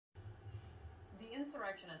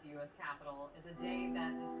insurrection at the U.S. Capitol is a day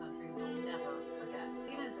that this country will never forget.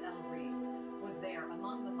 CNN's El Reed was there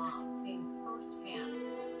among the mob, seeing firsthand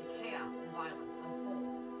the chaos and violence unfold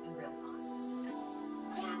in real time.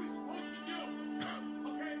 What are we supposed to do?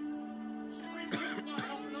 Okay? Supreme Court's not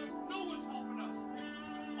helping us. No one's helping us.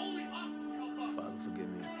 Only us can help us. Father, forgive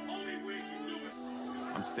me. Only we can do it.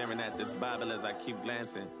 I'm staring at this Bible as I keep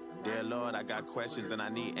glancing. Dear Lord, I got questions and I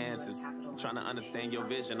need answers. Trying to understand your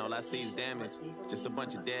vision, all I see is damage. Just a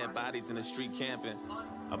bunch of dead bodies in the street camping.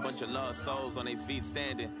 A bunch of lost souls on their feet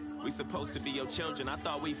standing. We supposed to be your children, I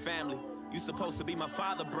thought we family. You supposed to be my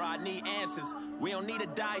father, bro, I need answers. We don't need to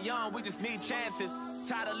die young, we just need chances.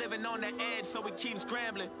 Tired of living on the edge, so we keep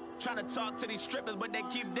scrambling. Trying to talk to these strippers, but they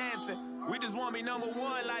keep dancing. We just want me number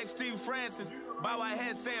one like Steve Francis. Bow our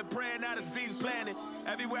head saying prayer, now the seeds planted.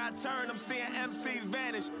 Everywhere I turn, I'm seeing MCs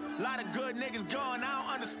vanish. Lot of good niggas gone, I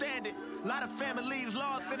don't understand it. Lot of families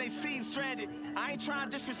lost and they seeds stranded. I ain't trying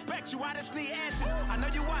to disrespect you, I just need answers. I know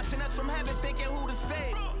you watching us from heaven thinking who to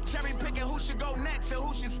save. Cherry picking who should go next and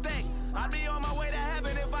who should stay. I'd be on my way to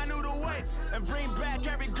heaven if I knew the way. And bring back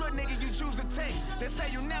every good nigga you choose to take. They say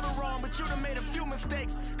you never wrong, but you done made a few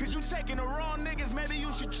mistakes. Cause you taking the wrong niggas, maybe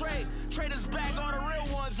you should trade. Trade us back all the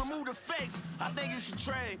real ones, remove the fakes. I think you should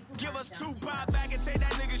trade. Give us 2 pop back and take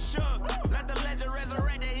that nigga shook. Let the legend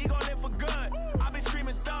resurrect that he gon' live for good. I been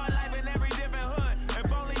screaming thug life in every different hood.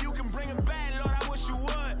 If only you can bring him back, Lord, I wish you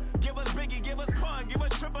would. Give us Biggie, give us Pun, give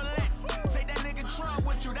us Triple X. Take that nigga Trump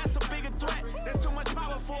with you, that's a bigger threat. There's too much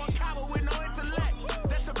power for a coward with no intellect.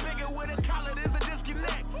 That's a bigger with a collar, there's a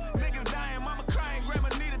disconnect. Niggas dying, mama crying, grandma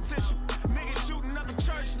need a tissue. Niggas shooting up the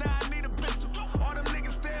church, now I need a pistol. All them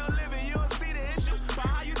niggas still living, you don't see the issue. But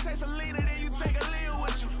how you taste a leader, then you take a leader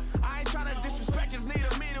with you. I ain't trying to disrespect, just need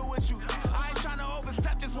a meter with you. I ain't trying to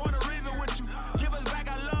overstep, just want a reason with you. Give us back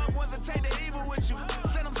our loved ones and take the evil with you.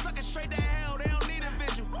 Send them suckers straight to hell, they don't need a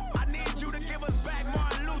vigil. I need you to give us back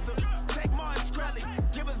Martin Luther. Take Martin Shkreli,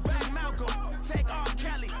 give us back Malcolm. Take R.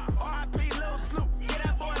 Kelly, R.I.P. Lil Snoop, get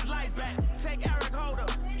that boy's life back. Take Eric Holder,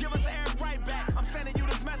 give us Eric right back. I'm sending you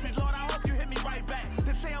this message, Lord, I hope you hit me right back.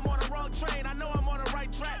 They say I'm on the wrong train, I know I'm on the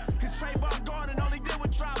right track. Cause Trayvon gone and all he did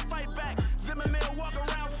was try to fight back. Zimmerman walk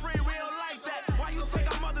around free, we don't like that. Why you take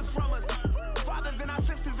our mothers from us? Fathers and our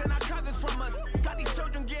sisters and our cousins from us. Got these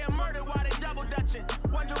children getting murdered while they double dutching.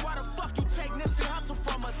 Wonder why the fuck you take Nipsey Hussle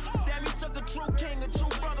from us. Damn, you took a true king, a true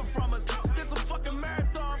brother from us. This a fucking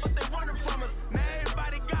marathon, but they running from us. Now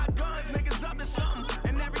everybody got guns, niggas up to something.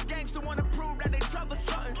 And every gangster wanna prove that they tough or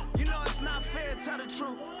something. You know it's not fair, tell the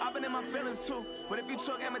truth. I've been in my feelings too. But if you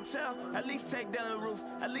took Emmett Till, at least take Dylan Roof.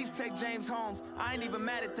 At least take James Holmes. I ain't even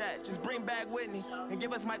mad at that. Just bring back Whitney and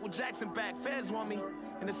give us Michael Jackson back. Feds want me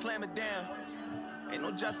and then slam it down. Ain't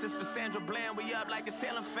no justice for Sandra Bland, we up like a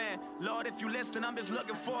Salem fan. Lord, if you listen, I'm just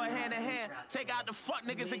looking for a hand in hand. Take out the fuck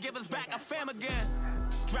niggas and give us back our fam again.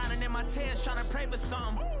 Drowning in my tears, trying to pray for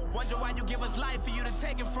something. Wonder why you give us life for you to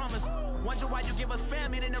take it from us. Wonder why you give us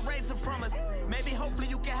family, then erase it from us. Maybe, hopefully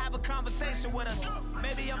you can have a conversation with us.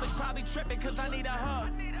 Maybe I'm just probably tripping cause I need a hug.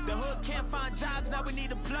 The hood can't find jobs, now we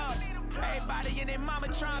need a plug. Everybody and their mama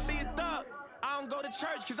trying to be a thug. I don't go to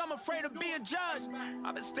church cause I'm afraid of being judged.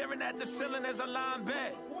 I've been staring at the ceiling as I lie in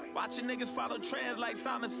bed. Watching niggas follow trends like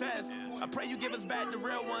Simon says. I pray you give us back the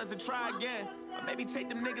real ones and try again. Or maybe take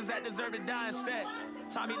them niggas that deserve to die instead.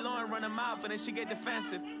 Tommy Lauren run her mouth and then she get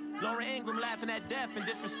defensive. Lauren Ingram laughing at death and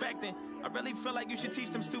disrespecting. I really feel like you should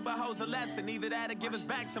teach them stupid hoes a lesson. Either that or give us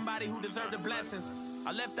back somebody who deserved the blessings.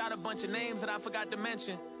 I left out a bunch of names that I forgot to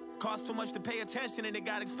mention. Cost too much to pay attention and it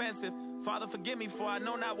got expensive. Father, forgive me for I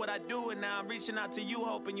know not what I do, and now I'm reaching out to you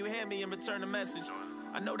hoping you hear me and return the message.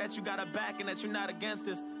 I know that you got our back and that you're not against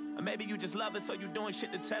us. Or maybe you just love us so you doing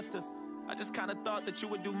shit to test us. I just kinda thought that you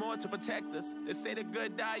would do more to protect us. They say the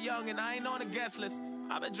good die young and I ain't on the guest list.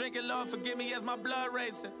 I've been drinking, Lord, forgive me as my blood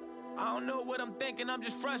racing. I don't know what I'm thinking, I'm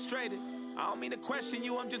just frustrated. I don't mean to question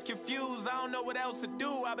you, I'm just confused. I don't know what else to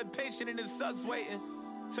do, I've been patient and it sucks waiting.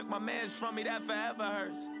 Took my mans from me, that forever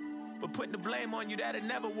hurts. But putting the blame on you, that'll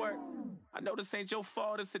never work. I know this ain't your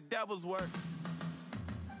fault, it's the devil's work.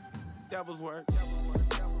 Devil's work.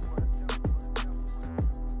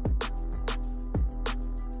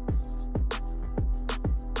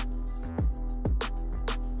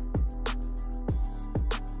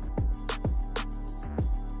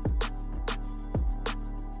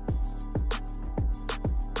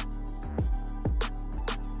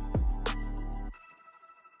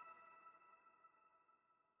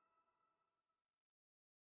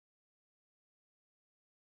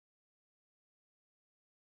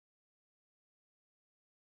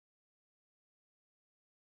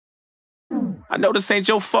 I know this ain't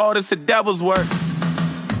your fault, it's the devil's work.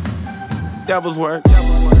 Devil's work.